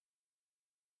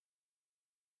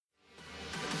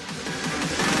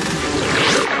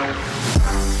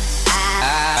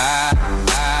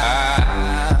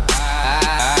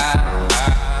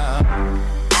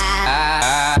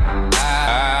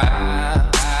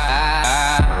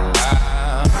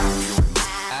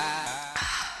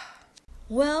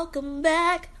Welcome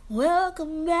back.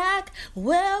 Welcome back.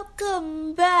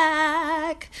 Welcome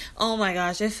back. Oh my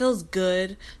gosh, it feels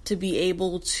good to be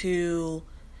able to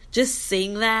just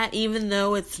sing that, even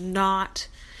though it's not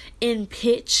in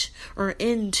pitch or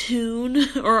in tune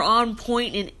or on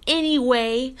point in any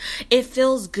way. It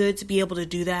feels good to be able to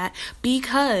do that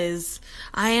because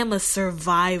I am a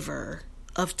survivor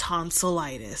of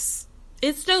tonsillitis.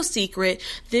 It's no secret,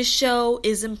 this show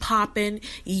isn't popping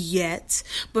yet,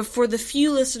 but for the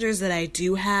few listeners that I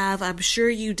do have, I'm sure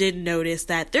you did notice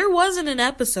that there wasn't an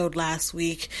episode last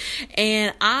week,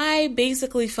 and I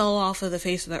basically fell off of the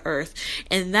face of the earth,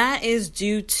 and that is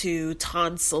due to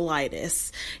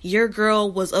tonsillitis. Your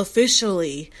girl was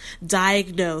officially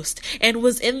diagnosed and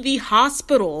was in the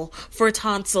hospital for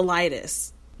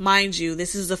tonsillitis. Mind you,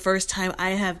 this is the first time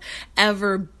I have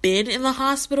ever been in the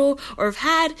hospital or have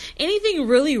had anything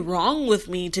really wrong with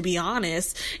me, to be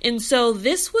honest. And so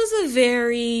this was a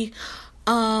very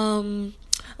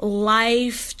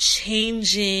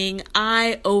life-changing,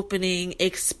 eye-opening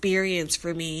experience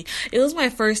for me. It was my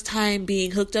first time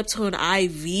being hooked up to an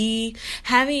IV,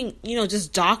 having,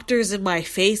 just doctors in my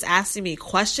face asking me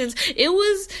questions. It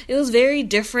was very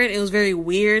different. It was very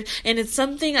weird. And it's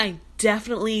something I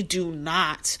definitely do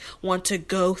not want to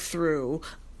go through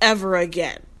ever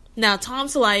again. Now,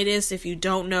 tonsillitis, if you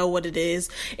don't know what it is,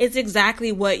 it's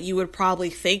exactly what you would probably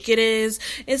think it is.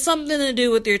 It's something to do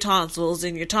with your tonsils,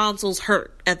 and your tonsils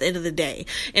hurt at the end of the day.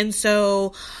 And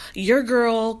so your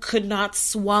girl could not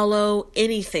swallow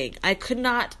anything. I could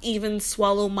not even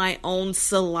swallow my own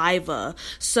saliva.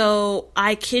 So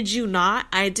I kid you not,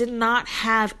 I did not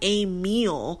have a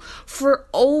meal for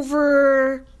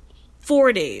over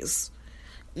 4 days.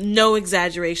 No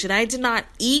exaggeration. I did not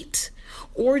eat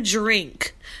or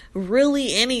drink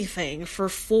really anything for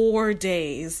 4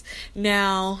 days.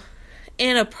 Now,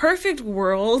 in a perfect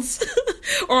world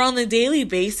or on a daily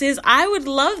basis, I would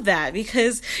love that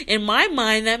because in my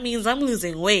mind, that means I'm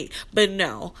losing weight. But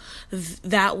no,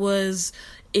 that was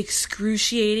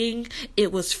excruciating. It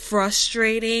was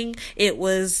frustrating. It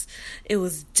was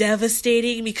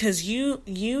devastating because you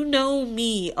know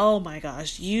me. Oh my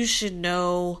gosh, you should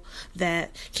know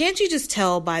that. Can't you just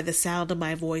tell by the sound of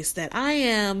my voice that I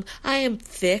am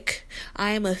thick.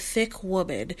 I am a thick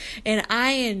woman and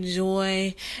I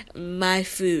enjoy my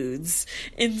foods.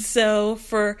 And so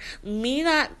for me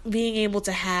not being able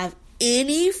to have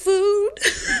any food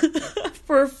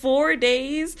for 4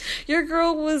 days, your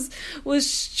girl was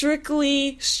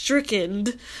strictly stricken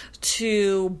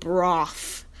to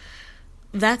broth.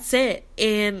 That's it.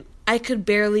 And I could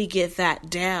barely get that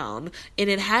down. And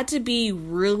it had to be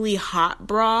really hot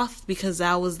broth because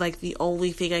that was like the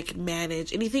only thing I could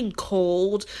manage. Anything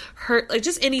cold hurt, like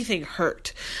just anything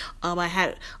hurt. I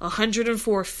had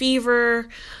 104 fever.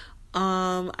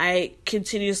 I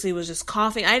continuously was just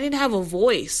coughing. I didn't have a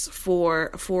voice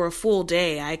for a full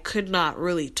day. I could not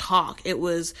really talk. It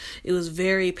was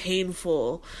very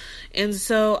painful. And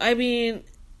so, I mean,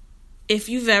 if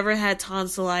you've ever had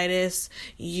tonsillitis,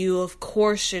 you of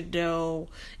course should know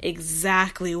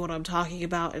exactly what I'm talking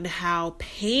about and how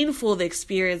painful the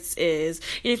experience is.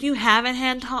 And if you haven't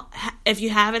had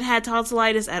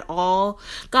tonsillitis at all,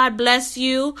 God bless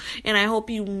you, and I hope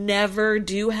you never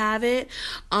do have it.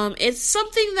 It's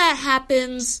something that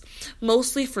happens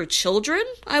mostly for children,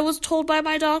 I was told by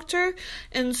my doctor,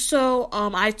 and so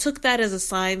I took that as a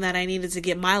sign that I needed to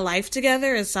get my life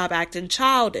together and stop acting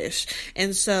childish.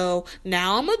 And so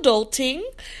now I'm adulting,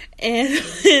 and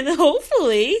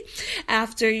hopefully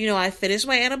after, I finish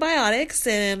my antibiotics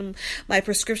and my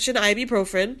prescription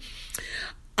ibuprofen,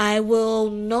 I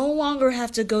will no longer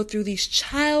have to go through these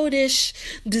childish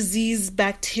disease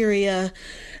bacteria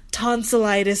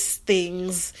tonsillitis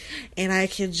things, and I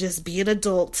can just be an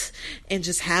adult and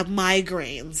just have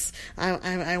migraines.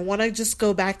 I want to just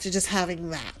go back to just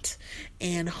having that,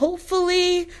 and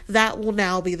hopefully that will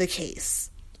now be the case.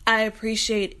 I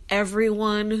appreciate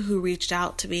everyone who reached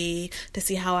out to me to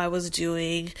see how I was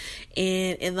doing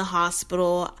in the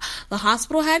hospital. The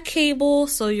hospital had cable,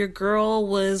 so your girl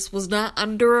was not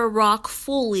under a rock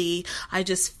fully. I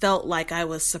just felt like I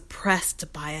was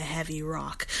suppressed by a heavy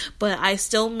rock, but I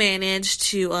still managed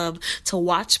to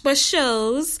watch my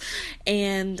shows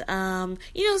and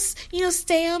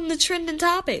stay on the trending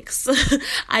topics.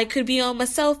 I could be on my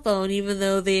cell phone, even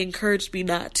though they encouraged me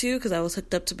not to because I was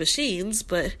hooked up to machines,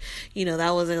 but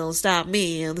that wasn't gonna stop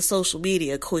me. I'm the social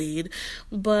media queen.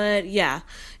 But yeah,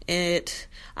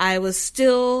 I was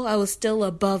still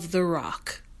above the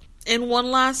rock. And one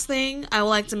last thing I would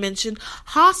like to mention,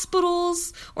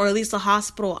 hospitals, or at least the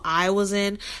hospital I was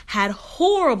in, had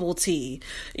horrible tea.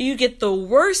 You get the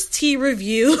worst tea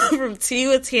review from Tea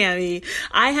with Tammy.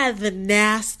 I had the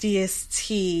nastiest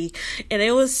tea, and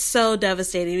it was so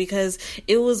devastating because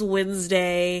it was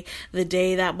Wednesday, the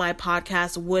day that my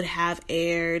podcast would have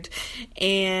aired,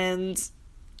 and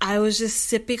I was just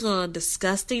sipping on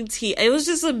disgusting tea. It was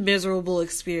just a miserable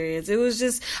experience.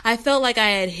 I felt like I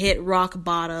had hit rock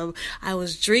bottom. I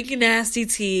was drinking nasty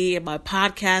tea and my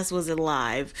podcast wasn't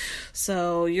live.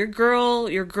 So your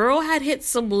girl had hit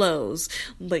some lows.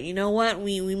 But you know what?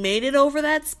 We made it over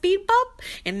that speed bump,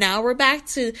 and now we're back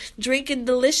to drinking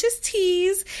delicious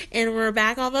teas, and we're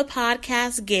back on the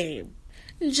podcast game.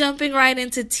 Jumping right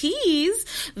into teas,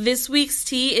 this week's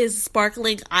tea is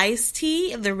sparkling iced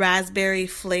tea in the raspberry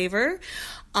flavor.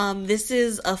 This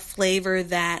is a flavor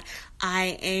that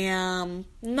I am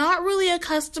not really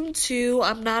accustomed to.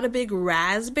 I'm not a big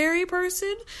raspberry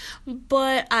person,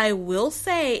 but I will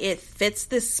say it fits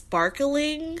this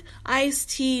sparkling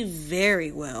iced tea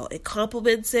very well. It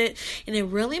complements it, and it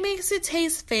really makes it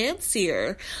taste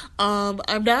fancier.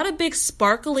 I'm not a big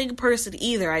sparkling person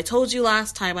either. I told you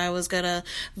last time I was gonna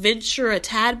venture a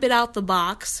tad bit out the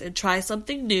box and try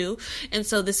something new, and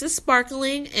so this is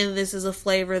sparkling, and this is a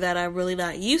flavor that I'm really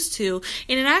not used to,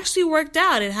 and it actually worked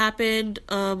out. It happened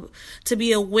to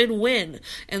be a win-win,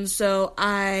 and so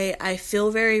I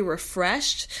feel very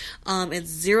refreshed. It's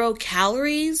 0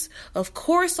 calories. Of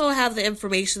course, I'll have the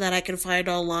information that I can find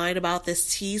online about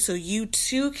this tea, so you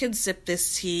too can sip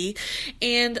this tea.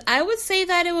 And I would say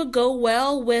that it would go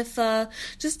well with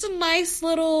just a nice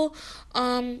little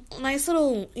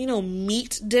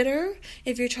meat dinner.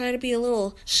 If you're trying to be a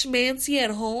little schmancy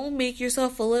at home, make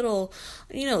yourself a little,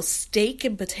 steak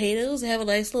and potatoes, have a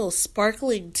nice little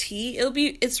sparkling tea.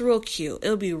 It's real cute.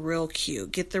 It'll be real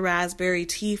cute. Get the raspberry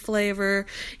tea flavor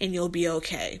and you'll be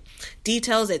okay.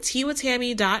 Details at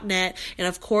teawithtammy.net, and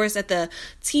of course at the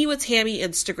Tea with Tammy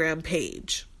Instagram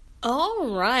page. All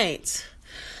right.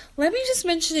 Let me just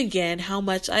mention again how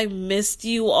much I missed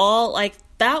you all.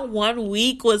 That 1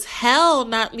 week was hell,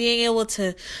 not being able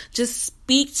to just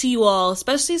speak to you all,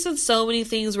 especially since so many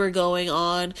things were going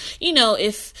on.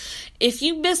 If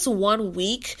you miss 1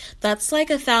 week, that's like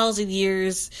 1,000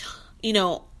 years,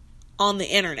 on the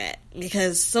internet,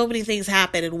 because so many things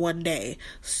happen in one day.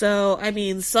 So,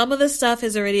 some of the stuff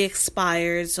has already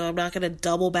expired, so I'm not going to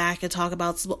double back and talk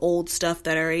about some old stuff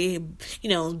that already,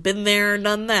 been there and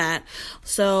done that.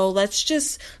 So let's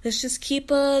just keep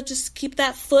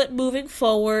that foot moving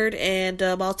forward, and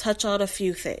I'll touch on a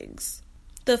few things.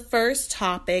 The first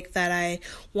topic that I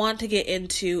want to get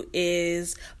into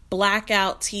is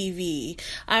blackout TV.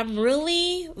 I'm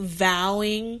really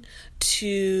vowing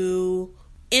to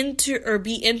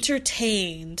be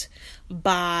entertained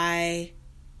by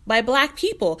Black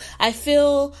people. I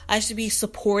feel I should be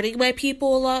supporting my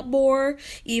people a lot more,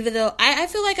 even though I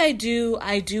feel like I do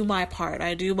my part.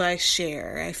 I do my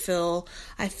share. I feel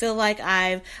like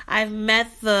I've met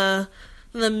the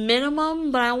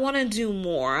minimum, but I want to do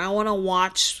more. I want to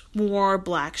watch more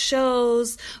Black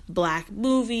shows, Black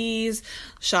movies,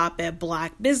 shop at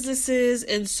Black businesses,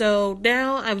 and so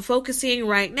now I'm focusing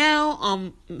right now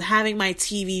on having my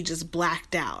TV just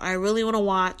blacked out. I really want to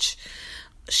watch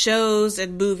shows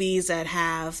and movies that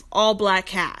have all Black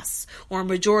casts or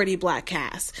majority Black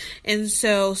casts. And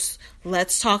so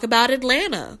let's talk about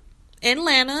Atlanta.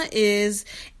 Atlanta is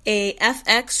a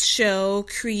FX show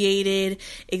created,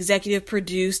 executive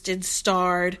produced, and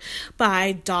starred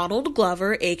by Donald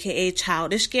Glover, aka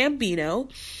Childish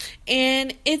Gambino.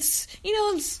 And it's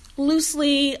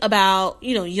loosely about,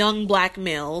 young Black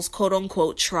males, quote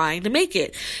unquote, trying to make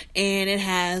it. And it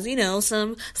has,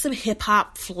 some hip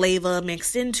hop flavor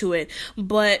mixed into it.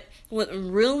 But what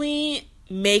really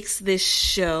makes this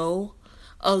show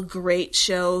a great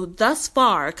show thus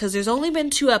far, because there's only been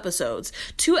 2 episodes.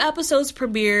 2 episodes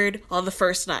premiered on the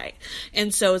first night.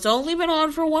 And so it's only been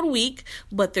on for 1 week,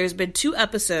 but there's been 2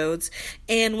 episodes.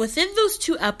 And within those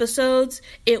 2 episodes,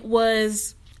 it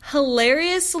was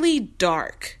hilariously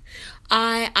dark.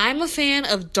 I'm a fan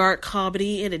of dark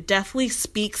comedy, and it definitely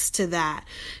speaks to that.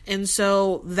 And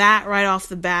so that right off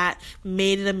the bat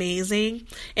made it amazing.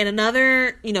 And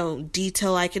another,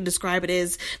 detail I can describe it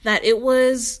is that it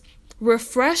was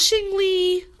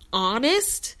refreshingly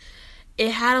honest. It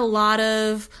had a lot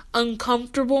of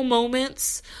uncomfortable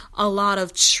moments, a lot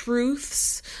of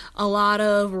truths, a lot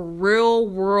of real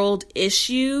world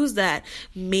issues that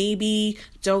maybe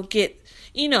don't get,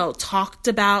 talked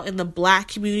about in the Black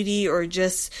community or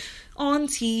just on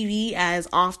TV as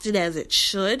often as it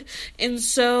should. And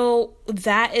so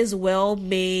that as well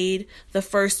made the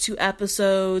first 2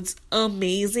 episodes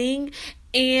amazing.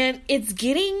 And it's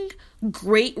getting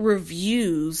great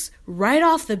reviews right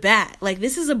off the bat. Like,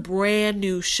 this is a brand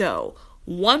new show.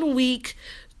 1 week,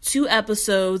 2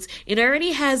 episodes. It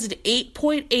already has an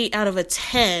 8.8 out of a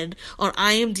 10 on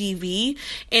IMDb,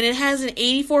 and it has an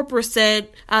 84%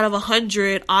 out of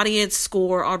 100 audience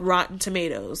score on Rotten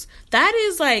Tomatoes. That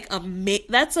is like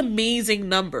that's amazing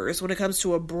numbers when it comes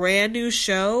to a brand new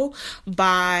show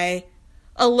by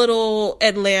a little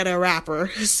Atlanta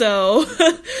rapper. So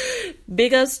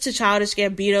big ups to Childish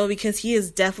Gambino, because he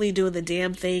is definitely doing the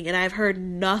damn thing, and I've heard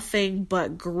nothing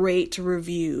but great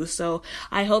reviews. So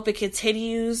I hope it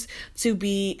continues to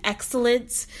be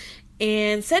excellent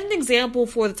and set an example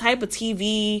for the type of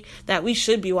TV that we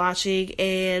should be watching,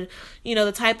 and, you know,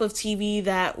 the type of TV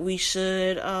that we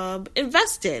should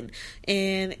invest in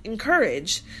and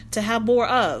encourage to have more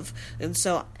of. And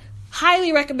so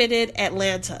highly recommended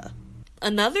Atlanta.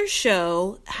 Another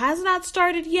show has not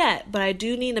started yet, but I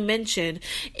do need to mention,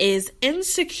 is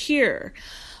Insecure.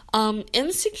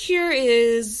 Insecure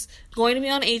is going to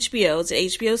be on HBO. It's an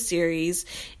HBO series,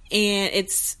 and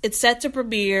it's set to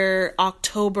premiere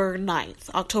October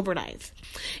 9th.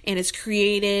 And it's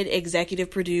created, executive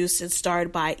produced, and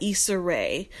starred by Issa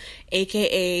Rae,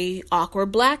 aka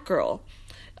Awkward Black Girl.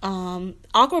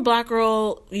 Awkward Black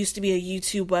Girl used to be a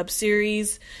YouTube web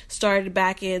series, started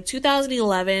back in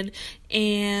 2011,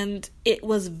 and it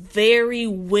was very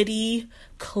witty,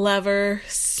 clever,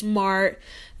 smart,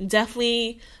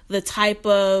 definitely the type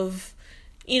of,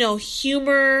 you know,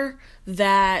 humor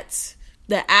that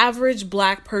the average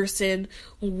black person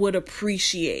would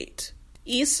appreciate.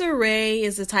 Issa Rae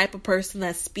is the type of person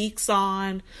that speaks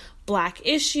on black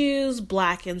issues,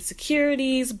 black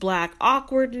insecurities, black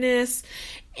awkwardness,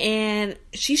 and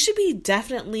she should be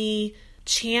definitely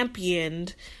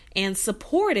championed and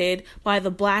supported by the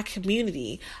black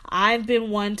community. I've been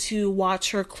one to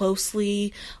watch her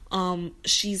closely.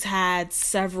 She's had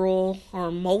several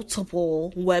or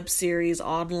multiple web series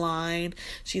online.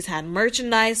 She's had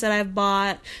merchandise that I've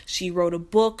bought. She wrote a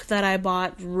book that I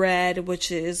read,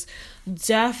 which is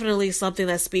definitely something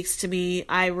that speaks to me.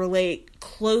 I relate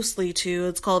closely to.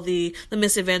 It's called The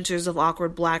Misadventures of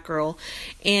Awkward Black Girl.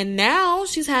 And now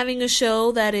she's having a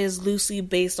show that is loosely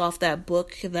based off that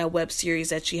book, that web series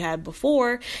that she had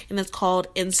before, and it's called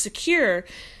Insecure.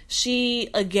 She,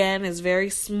 again, is very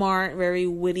smart, very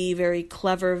witty, very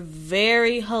clever,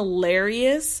 very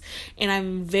hilarious, and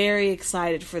I'm very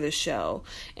excited for the show.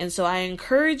 And so I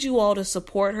encourage you all to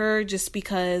support her, just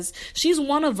because she's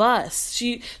one of us.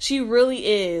 She really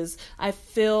is. I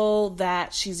feel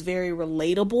that she's very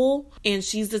relatable, and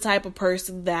she's the type of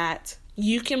person that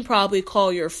you can probably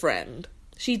call your friend.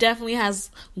 She definitely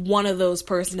has one of those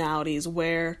personalities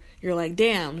where you're like,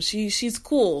 damn, she's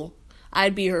cool.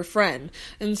 I'd be her friend.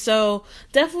 And so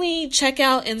definitely check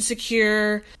out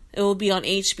Insecure. It will be on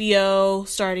HBO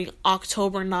starting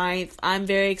October 9th. I'm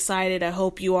very excited. I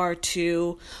hope you are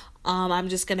too. I'm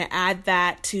just going to add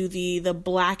that to the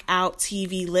Blackout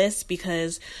TV list,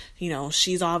 because, you know,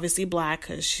 she's obviously black,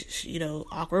 because, you know,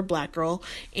 Awkward Black Girl.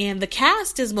 And the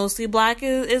cast is mostly black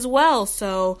as well.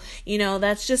 So, you know,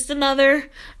 that's just another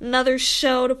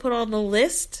show to put on the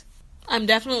list. I'm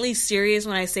definitely serious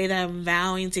when I say that I'm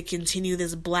vowing to continue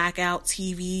this Blackout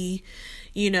TV,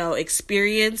 you know,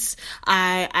 experience.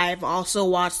 I've also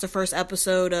watched the first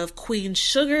episode of Queen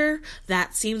Sugar.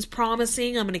 That seems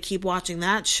promising. I'm going to keep watching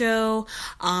that show.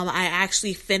 I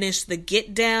actually finished The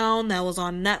Get Down. That was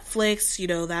on Netflix. You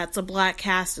know, that's a black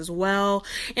cast as well.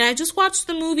 And I just watched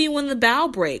the movie When the Bow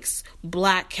Breaks.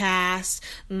 Black cast,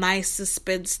 nice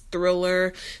suspense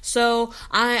thriller. So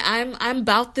I'm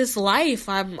about this life.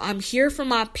 I'm here for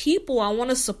my people. I want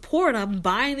to support. I'm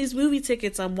buying these movie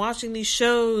tickets. I'm watching these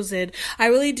shows, and I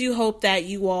really do hope that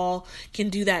you all can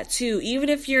do that too. Even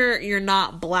if you're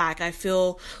not black, I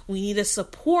feel we need to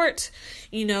support,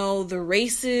 you know, the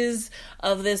races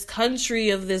of this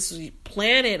country, of this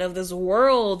planet, of this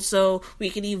world, so we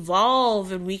can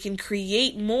evolve and we can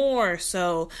create more.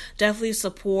 So definitely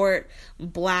support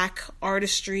black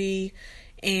artistry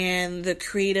and the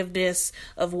creativeness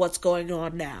of what's going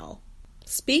on now.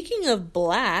 Speaking of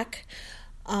black,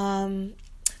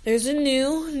 there's a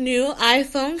new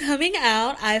iPhone coming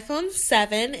out, iPhone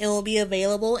 7. It will be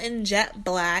available in jet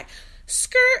black.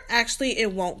 Skirt, actually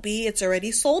it won't be. It's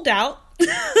already sold out.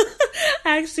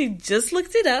 I actually just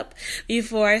looked it up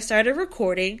before I started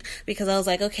recording because I was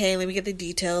like, okay, let me get the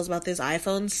details about this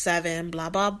iPhone 7, blah,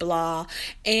 blah, blah.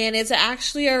 And it's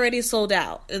actually already sold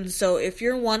out. And so if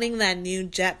you're wanting that new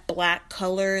jet black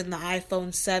color in the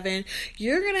iPhone 7,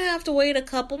 you're going to have to wait a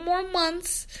couple more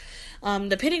months,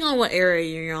 depending on what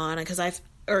area you're on,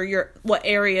 what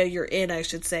area you're in, I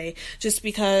should say. Just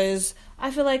because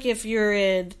I feel like if you're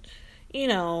in,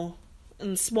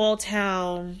 in small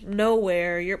town,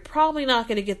 nowhere, you're probably not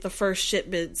going to get the first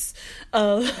shipments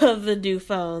of the new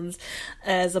phones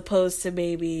as opposed to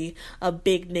maybe a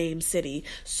big name city.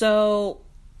 So,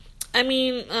 I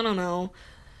don't know.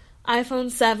 iPhone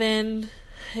 7,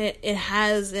 it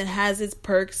has its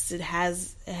perks, it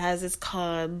has its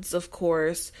cons, of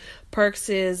course. Perks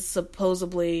is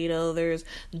supposedly, there's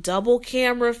double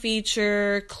camera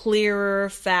feature, clearer,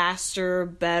 faster,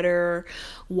 better,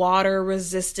 water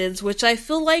resistance, which I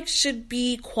feel like should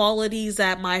be qualities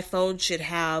that my phone should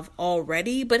have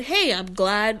already. But hey, I'm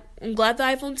glad the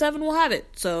iPhone 7 will have it.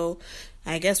 So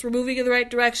I guess we're moving in the right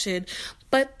direction.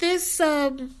 But this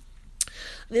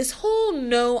whole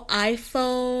no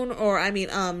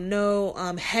iPhone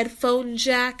no headphone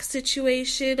jack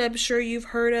situation I'm sure you've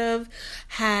heard of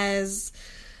has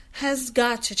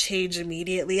got to change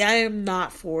immediately. I am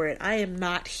not for it. I am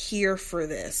not here for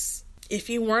this. If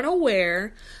you weren't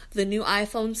aware, the new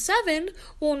iPhone 7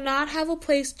 will not have a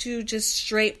place to just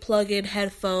straight plug in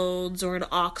headphones or an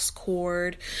aux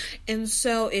cord. And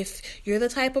so if you're the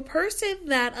type of person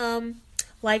that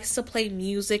likes to play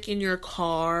music in your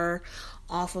car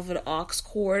off of an aux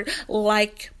cord,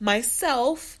 like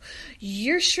myself,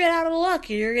 you're straight out of luck.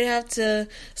 You're gonna have to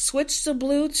switch to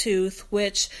Bluetooth,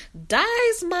 which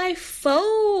dies my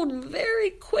phone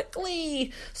very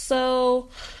quickly. So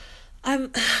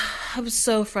I'm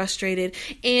so frustrated.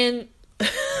 And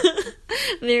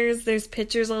there's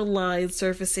pictures online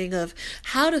surfacing of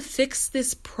how to fix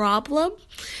this problem,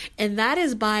 and that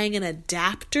is buying an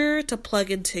adapter to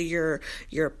plug into your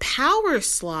power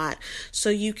slot so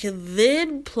you can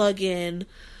then plug in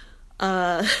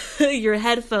your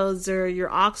headphones or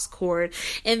your aux cord,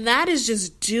 and that is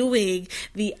just doing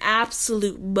the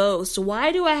absolute most.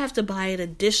 Why do I have to buy an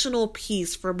additional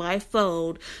piece for my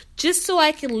phone just so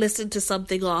I can listen to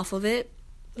something off of it?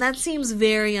 That seems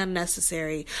very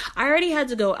unnecessary. I already had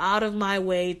to go out of my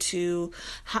way to,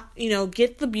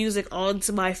 get the music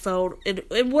onto my phone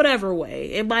in whatever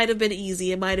way. It might have been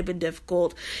easy. It might have been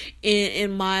difficult.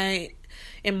 In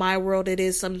my world, it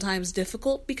is sometimes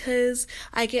difficult because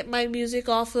I get my music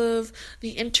off of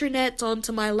the internet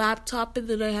onto my laptop, and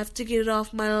then I have to get it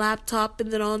off my laptop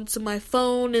and then onto my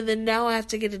phone, and then now I have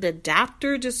to get an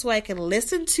adapter just so I can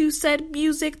listen to said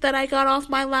music that I got off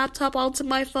my laptop onto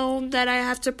my phone that I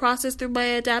have to process through my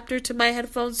adapter to my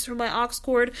headphones through my aux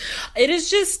cord. It is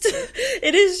just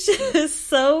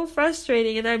so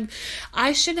frustrating, and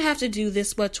I shouldn't have to do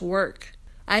this much work.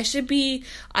 I should be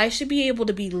able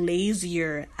to be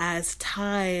lazier as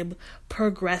time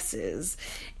progresses,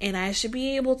 and I should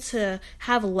be able to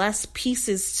have less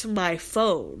pieces to my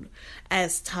phone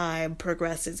as time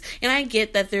progresses. And I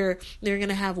get that they're going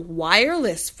to have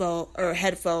wireless phone or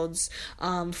headphones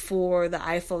for the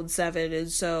iPhone 7,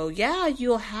 and so yeah,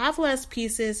 you'll have less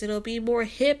pieces. It'll be more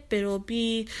hip, it'll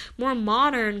be more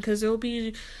modern because there'll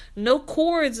be no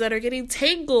cords that are getting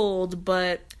tangled.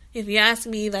 But if you ask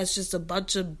me, that's just a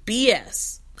bunch of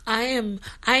BS. I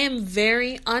am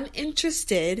very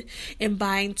uninterested in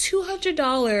buying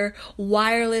 $200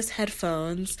 wireless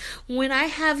headphones when I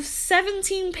have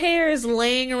 17 pairs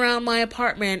laying around my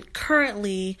apartment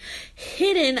currently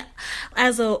hidden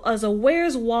as a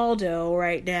Where's Waldo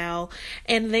right now,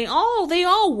 and they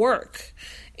all work,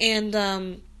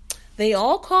 and they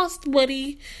all cost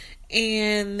money.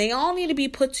 And they all need to be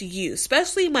put to use,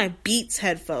 especially my Beats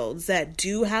headphones that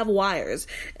do have wires.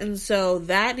 And so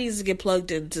that needs to get plugged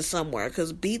into somewhere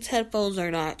because Beats headphones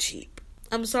are not cheap.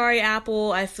 I'm sorry,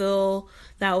 Apple. I feel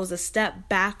that was a step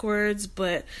backwards,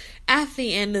 but at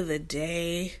the end of the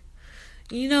day,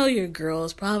 your girl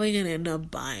is probably going to end up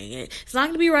buying it. It's not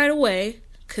going to be right away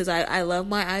because I love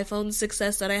my iPhone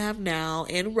 6S that I have now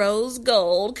in rose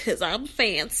gold because I'm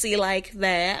fancy like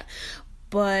that.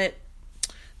 But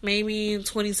maybe in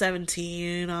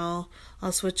 2017, I'll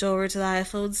switch over to the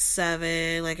iPhone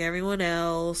 7 like everyone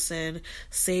else and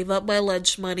save up my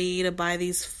lunch money to buy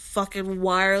these fucking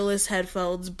wireless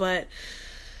headphones. But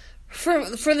for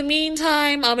the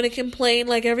meantime, I'm going to complain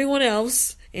like everyone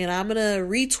else, and I'm going to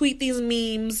retweet these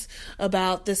memes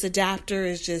about this adapter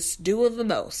is just doing the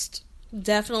most.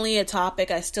 Definitely a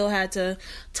topic I still had to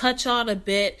touch on a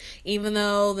bit, even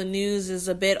though the news is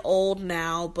a bit old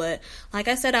now. But like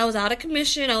I said, I was out of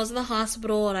commission, I was in the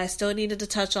hospital, and I still needed to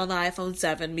touch on the iPhone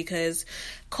 7 because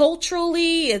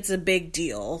culturally it's a big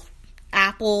deal.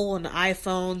 Apple and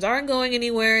iPhones aren't going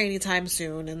anywhere anytime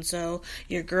soon, and so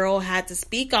your girl had to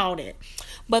speak on it.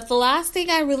 But the last thing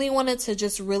I really wanted to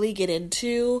just really get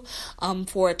into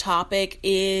for a topic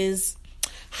is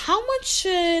how much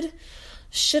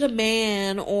should a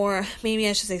man, or maybe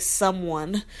I should say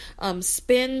someone,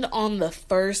 spend on the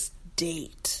first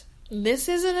date? This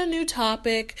isn't a new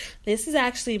topic. This has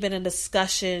actually been a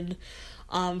discussion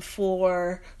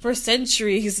for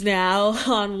centuries now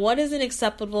on what is an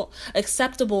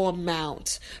acceptable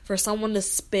amount for someone to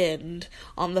spend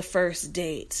on the first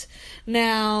date.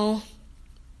 Now,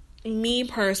 me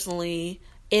personally,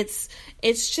 it's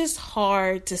just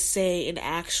hard to say an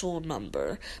actual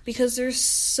number because there's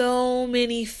so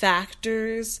many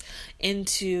factors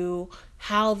into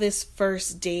how this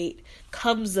first date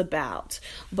comes about.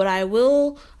 But I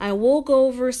will go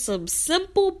over some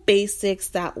simple basics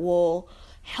that will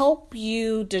help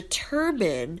you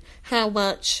determine how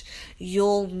much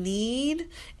you'll need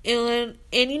and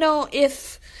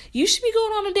if you should be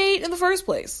going on a date in the first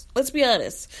place. Let's be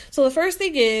honest. So the first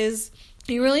thing is,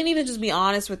 you really need to just be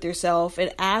honest with yourself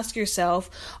and ask yourself,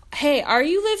 hey, are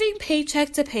you living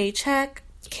paycheck to paycheck?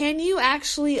 Can you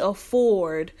actually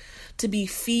afford to be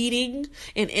feeding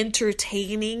and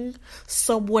entertaining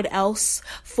someone else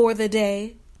for the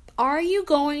day? Are you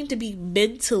going to be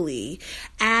mentally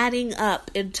adding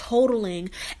up and totaling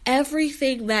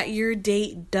everything that your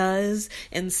date does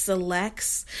and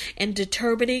selects and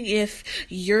determining if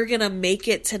you're going to make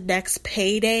it to next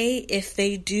payday if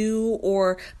they do,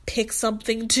 or pick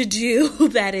something to do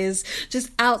that is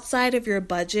just outside of your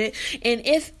budget? And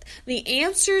if the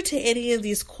answer to any of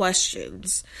these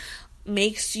questions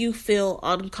makes you feel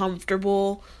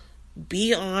uncomfortable,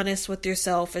 be honest with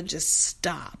yourself and just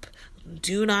stop.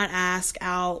 Do not ask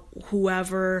out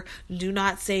whoever. Do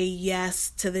not say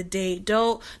yes to the date.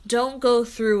 Don't go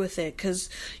through with it, because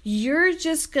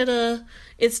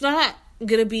it's not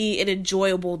gonna be an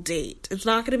enjoyable date. It's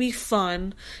not gonna be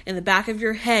fun. In the back of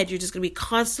your head, you're just gonna be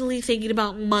constantly thinking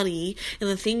about money and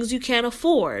the things you can't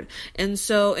afford. And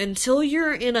so until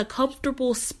you're in a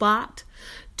comfortable spot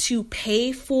to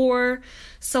pay for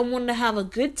someone to have a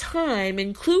good time,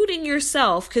 including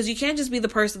yourself, because you can't just be the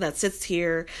person that sits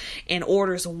here and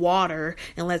orders water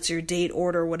and lets your date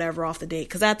order whatever off the date,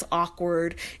 because that's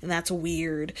awkward and that's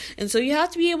weird. And so you have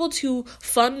to be able to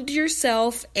fund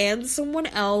yourself and someone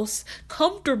else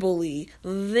comfortably.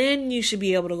 Then you should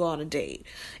be able to go on a date.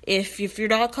 If you're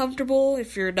not comfortable,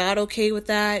 if you're not okay with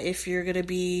that, if you're going to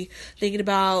be thinking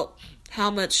about how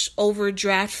much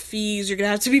overdraft fees you're going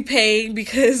to have to be paying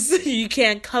because you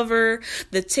can't cover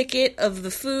the ticket of the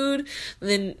food,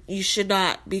 then you should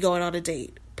not be going on a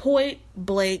date. Point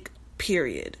blank,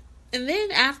 period. And then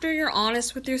after you're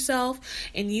honest with yourself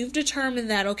and you've determined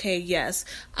that, okay, yes,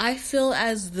 I feel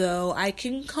as though I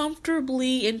can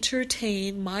comfortably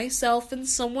entertain myself and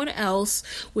someone else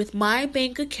with my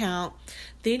bank account,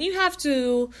 then you have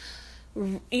to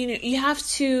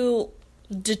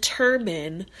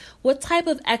determine what type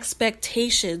of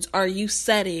expectations are you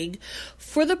setting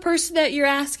for the person that you're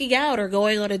asking out or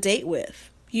going on a date with.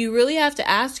 You really have to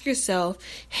ask yourself,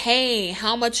 hey,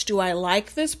 how much do I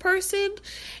like this person?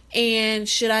 And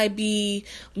should I be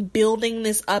building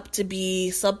this up to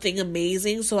be something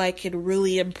amazing so I can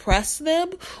really impress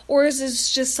them? Or is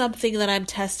this just something that I'm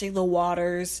testing the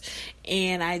waters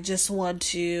and I just want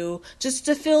to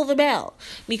fill them out?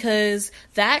 Because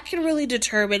that can really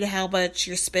determine how much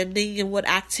you're spending and what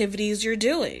activities you're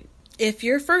doing. If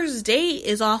your first date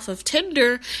is off of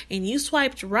Tinder and you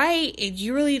swiped right and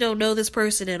you really don't know this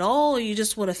person at all and you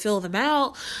just want to fill them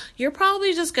out, you're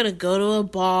probably just going to go to a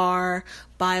bar,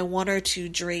 buy 1 or 2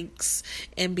 drinks,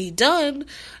 and be done.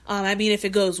 If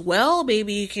it goes well,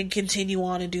 maybe you can continue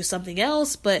on and do something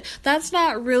else, but that's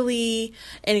not really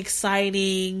an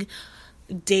exciting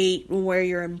date where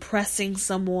you're impressing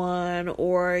someone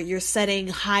or you're setting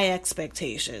high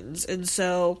expectations. And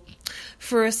so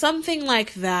for something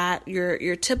like that,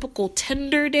 your typical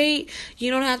Tinder date,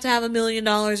 you don't have to have $1 million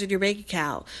in your bank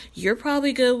account. You're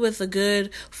probably good with a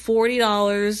good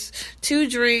 $40, 2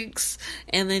 drinks,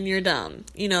 and then you're done.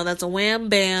 That's a wham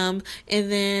bam. And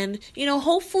then,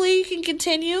 hopefully you can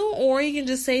continue, or you can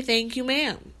just say thank you,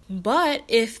 ma'am. But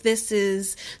if this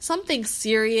is something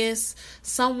serious,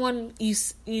 someone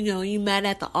you met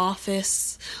at the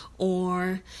office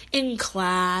or in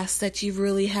class that you've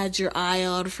really had your eye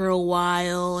on for a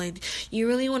while, and you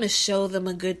really want to show them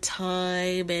a good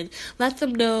time and let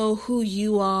them know who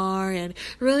you are and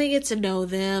really get to know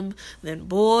them, then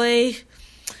boy,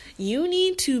 you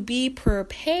need to be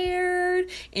prepared,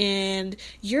 and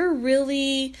you're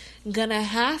really gonna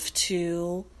have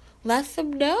to let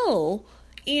them know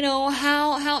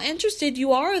how interested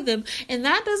you are in them. And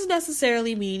that doesn't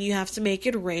necessarily mean you have to make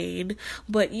it rain,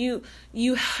 but you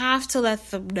have to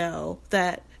let them know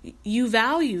that you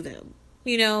value them.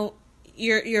 You're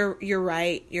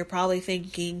right. You're probably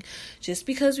thinking, just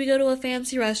because we go to a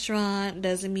fancy restaurant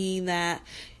doesn't mean that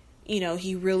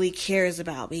he really cares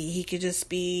about me. He could just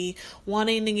be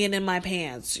wanting to get in my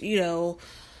pants,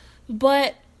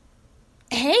 but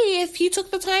hey, if he took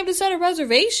the time to set a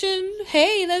reservation,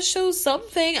 hey, that shows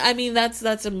something. I mean,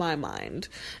 that's in my mind.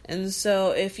 And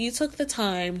so if you took the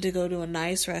time to go to a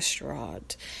nice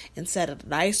restaurant and set a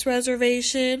nice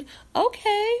reservation,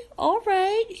 okay, all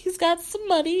right, he's got some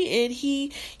money and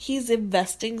he's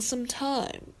investing some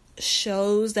time.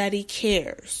 Shows that he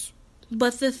cares.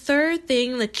 But the third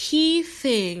thing, the key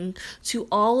thing to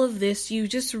all of this, you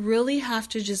just really have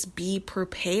to just be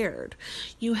prepared.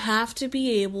 You have to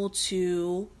be able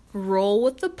to roll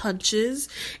with the punches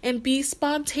and be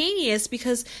spontaneous,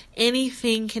 because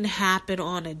anything can happen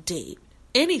on a date.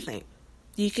 Anything.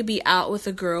 You could be out with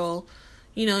a girl,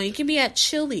 you can be at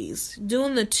Chili's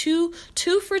doing the two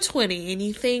for $20, and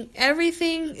you think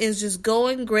everything is just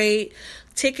going great.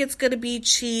 Ticket's gonna be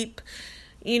cheap.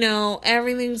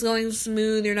 Everything's going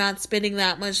smooth. You're not spending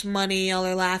that much money. Y'all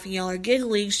are laughing. Y'all are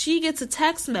giggling. She gets a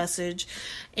text message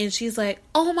and she's like,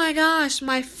 oh my gosh,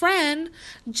 my friend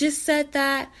just said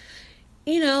that,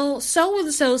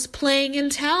 so-and-so's playing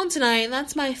in town tonight. And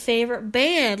that's my favorite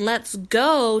band. Let's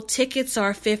go. Tickets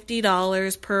are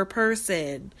 $50 per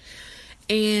person.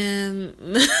 And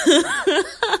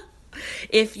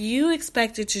if you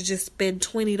expected to just spend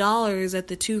 $20 at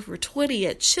the 2 for $20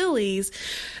 at Chili's,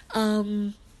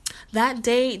 that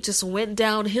date just went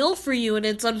downhill for you, and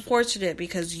it's unfortunate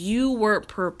because you weren't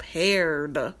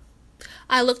prepared.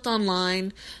 I looked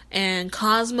online, and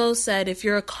Cosmo said if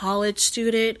you're a college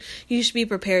student, you should be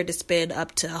prepared to spend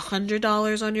up to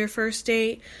 $100 on your first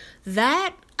date.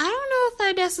 That, I don't know if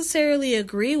I necessarily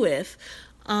agree with.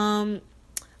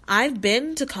 I've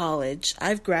been to college.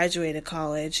 I've graduated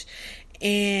college.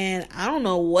 And I don't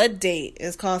know what date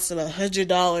is costing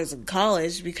 $100 in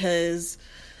college, because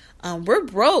we're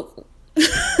broke.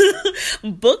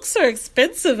 Books are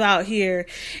expensive out here.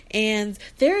 And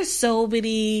there are so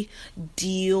many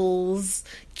deals,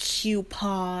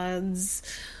 coupons,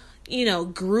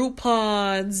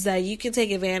 Groupons that you can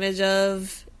take advantage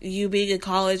of. You being in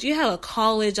college, you have a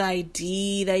college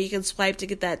ID that you can swipe to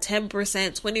get that 10%,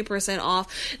 20% off.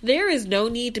 There is no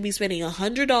need to be spending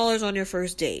 $100 on your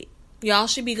first date. Y'all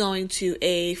should be going to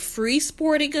a free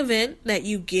sporting event that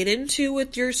you get into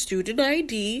with your student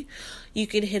ID. You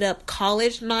can hit up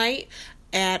college night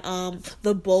at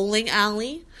the bowling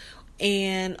alley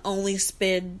and only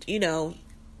spend, $2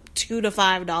 to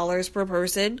 $5 per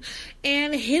person,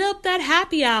 and hit up that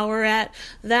happy hour at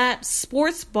that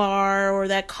sports bar or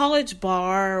that college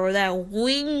bar or that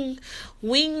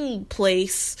wing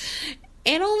place,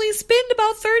 and only spend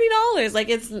about $30. Like,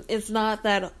 it's not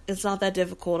that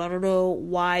difficult. I don't know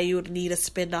why you would need to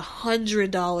spend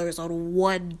 $100 on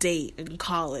one date in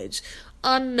college.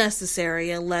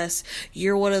 Unnecessary, unless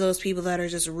you're one of those people that are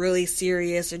just really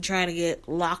serious and trying to get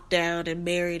locked down and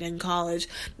married in college.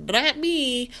 Not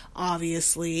me,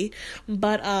 obviously.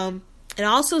 But it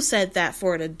also said that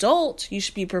for an adult, you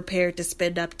should be prepared to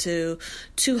spend up to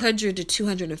 $200 to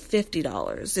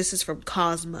 $250. This is from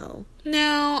Cosmo.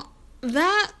 Now,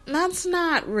 that's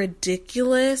not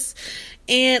ridiculous.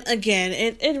 And again,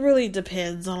 it really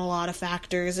depends on a lot of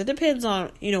factors. It depends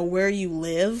on, where you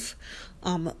live.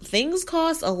 Things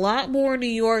cost a lot more in New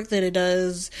York than it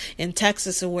does in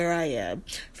Texas and where I am.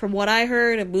 From what I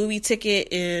heard, a movie ticket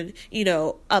in,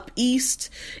 up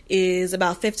east is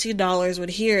about $15, when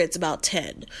here it's about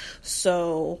 $10.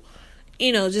 So,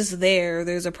 just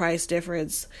there's a price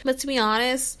difference. But to be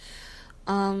honest,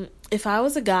 if I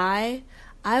was a guy,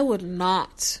 I would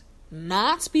not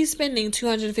be spending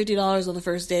 $250 on the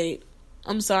first date.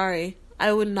 I'm sorry.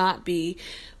 I would not be.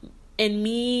 And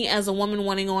me, as a woman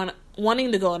wanting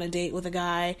to go on a date with a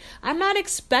guy, I'm not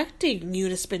expecting you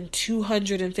to spend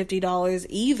 $250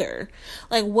 either.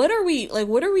 Like, what are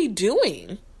we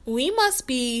doing? we must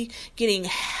be getting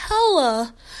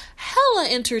hella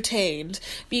entertained,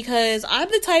 because I'm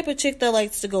the type of chick that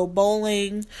likes to go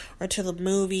bowling or to the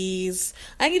movies.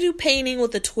 I can do painting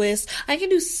with a twist. I can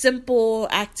do simple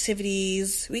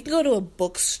activities. We can go to a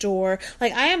bookstore.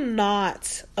 Like, I am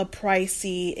not a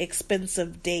pricey,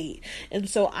 expensive date. And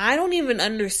so I don't even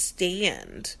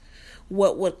understand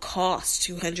what would cost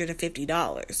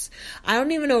 $250. I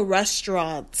don't even know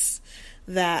restaurants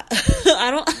that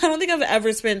I don't think I've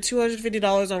ever spent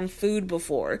 $250 on food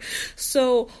before.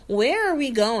 So where are we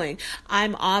going?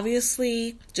 I'm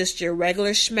obviously just your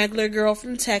regular schmegler girl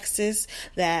from Texas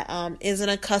that isn't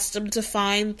accustomed to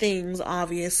fine things,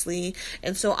 obviously.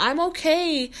 And so I'm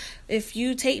okay if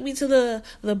you take me to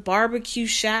the barbecue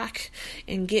shack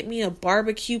and get me a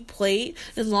barbecue plate,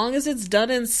 as long as it's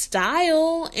done in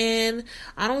style and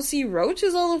I don't see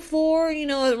roaches on the floor,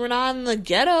 we're not in the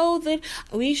ghetto, then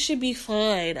we should be fine.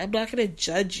 I'm not going to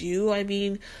judge you. I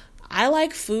mean, I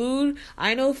like food.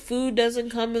 I know food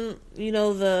doesn't come in,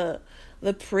 the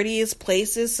prettiest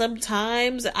places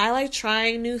sometimes. I like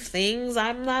trying new things.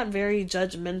 I'm not very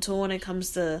judgmental when it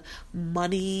comes to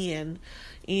money and,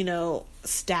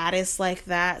 status like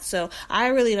that. So I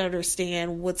really don't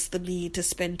understand what's the need to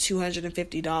spend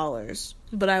 $250.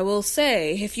 But I will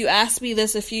say, if you ask me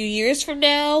this a few years from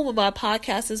now, when my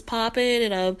podcast is popping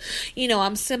and I'm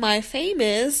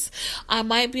semi-famous, I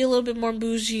might be a little bit more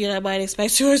bougie and I might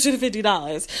expect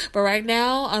 $250. But right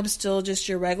now, I'm still just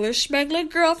your regular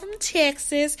schmegler girl from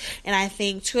Texas, and I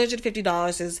think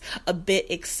 $250 is a bit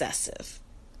excessive.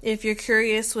 If you're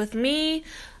curious with me,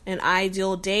 an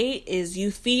ideal date is you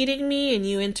feeding me and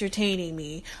you entertaining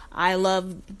me. I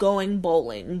love going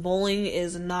bowling. Bowling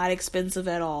is not expensive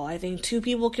at all. I think 2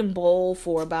 people can bowl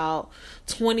for about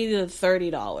 $20 to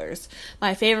 $30.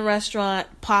 My favorite restaurant,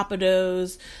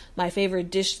 Pappadeaux. My favorite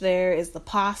dish there is the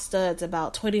pasta. It's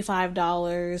about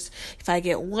 $25. If I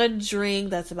get one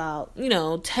drink, that's about,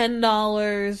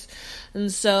 $10.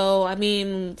 And so, I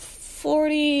mean,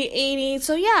 40, 80,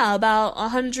 so yeah, about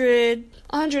 $100.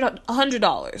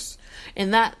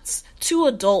 And that's 2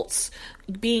 adults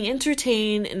being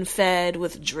entertained and fed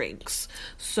with drinks.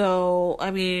 So, I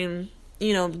mean,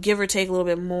 give or take a little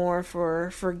bit more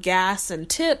for gas and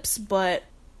tips, but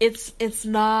it's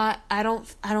not, I don't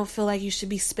feel like you should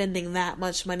be spending that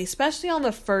much money, especially on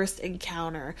the first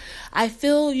encounter. I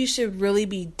feel you should really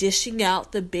be dishing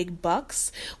out the big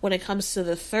bucks when it comes to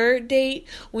the third date,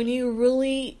 when you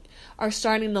really are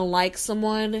starting to like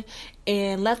someone,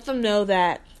 and let them know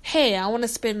that, hey, I want to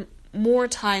spend more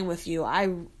time with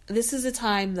you. This is a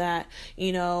time that,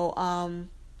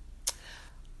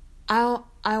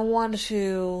 I want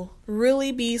to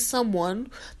really be someone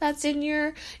that's in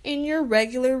your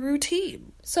regular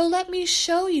routine. So let me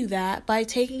show you that by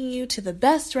taking you to the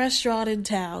best restaurant in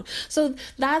town. So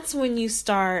that's when you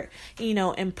start,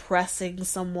 impressing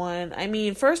someone. I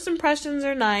mean, first impressions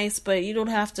are nice, but you don't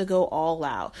have to go all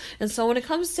out. And so when it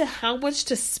comes to how much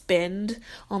to spend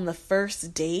on the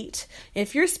first date,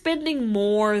 if you're spending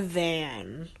more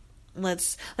than,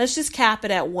 let's just cap it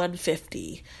at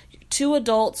 $150. 2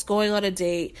 adults going on a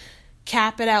date,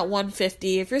 cap it at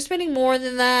 $150. If you're spending more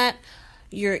than that,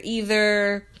 you're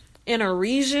either in a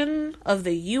region of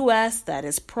the U.S. that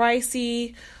is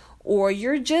pricey, or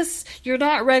you're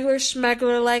not regular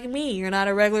schmegler like me. You're not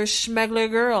a regular schmegler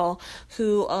girl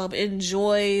who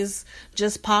enjoys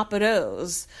just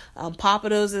Pappadeaux.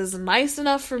 Pappadeaux is nice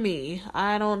enough for me.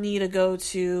 I don't need to go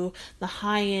to the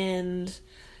high end,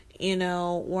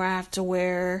 where I have to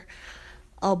wear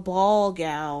a ball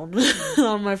gown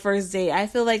on my first date. I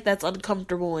feel like that's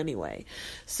uncomfortable anyway.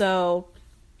 So,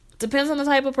 depends on the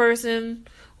type of person,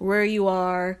 where you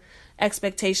are,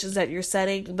 expectations that you're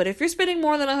setting. But if you're spending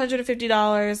more than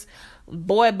 $150,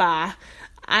 boy, bye.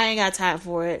 I ain't got time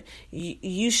for it.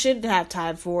 You shouldn't have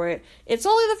time for it. It's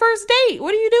only the first date.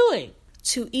 What are you doing?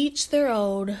 To each their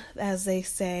own, as they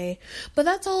say. But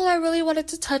that's all I really wanted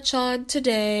to touch on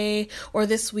today, or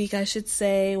this week, I should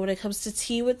say, when it comes to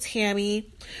Tea with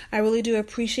Tammy. I really do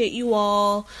appreciate you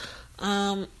all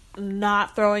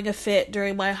not throwing a fit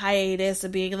during my hiatus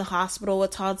of being in the hospital with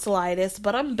tonsillitis,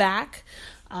 but I'm back.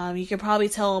 You can probably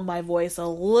tell in my voice a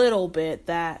little bit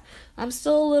that I'm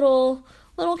still a little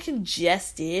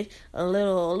congested, a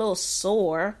little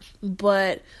sore,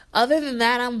 but other than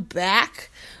that, I'm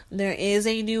back. There is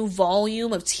a new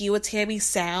volume of Tea with Tammy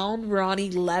sound. We're on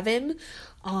 11.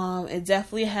 It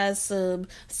definitely has some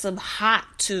hot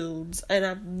tunes, and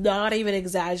I'm not even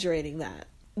exaggerating that.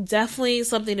 definitely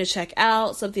something to check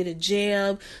out, something to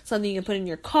jam, something you can put in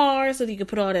your car, something you can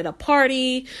put on at a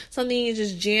party, something you can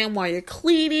just jam while you're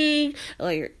cleaning,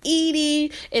 while you're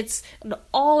eating. It's an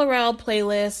all-around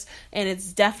playlist, and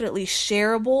it's definitely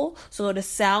shareable. So go to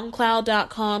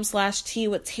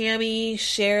soundcloud.com/teawithtammy,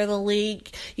 share the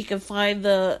link. You can find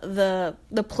the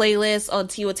playlist on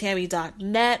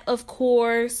teawithtammy.net, of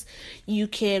course. You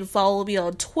can follow me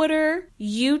on Twitter,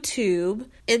 YouTube,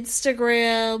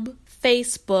 Instagram,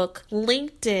 Facebook,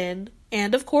 LinkedIn,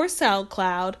 and of course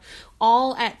SoundCloud,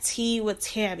 all at Tea with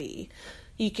Tammy.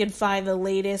 You can find the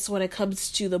latest when it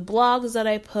comes to the blogs that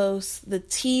I post, the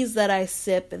teas that I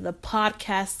sip, and the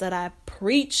podcasts that I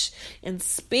preach and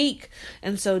speak.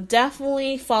 And so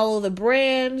definitely follow the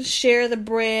brand, share the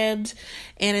brand,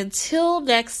 and until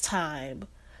next time,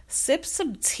 sip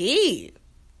some tea.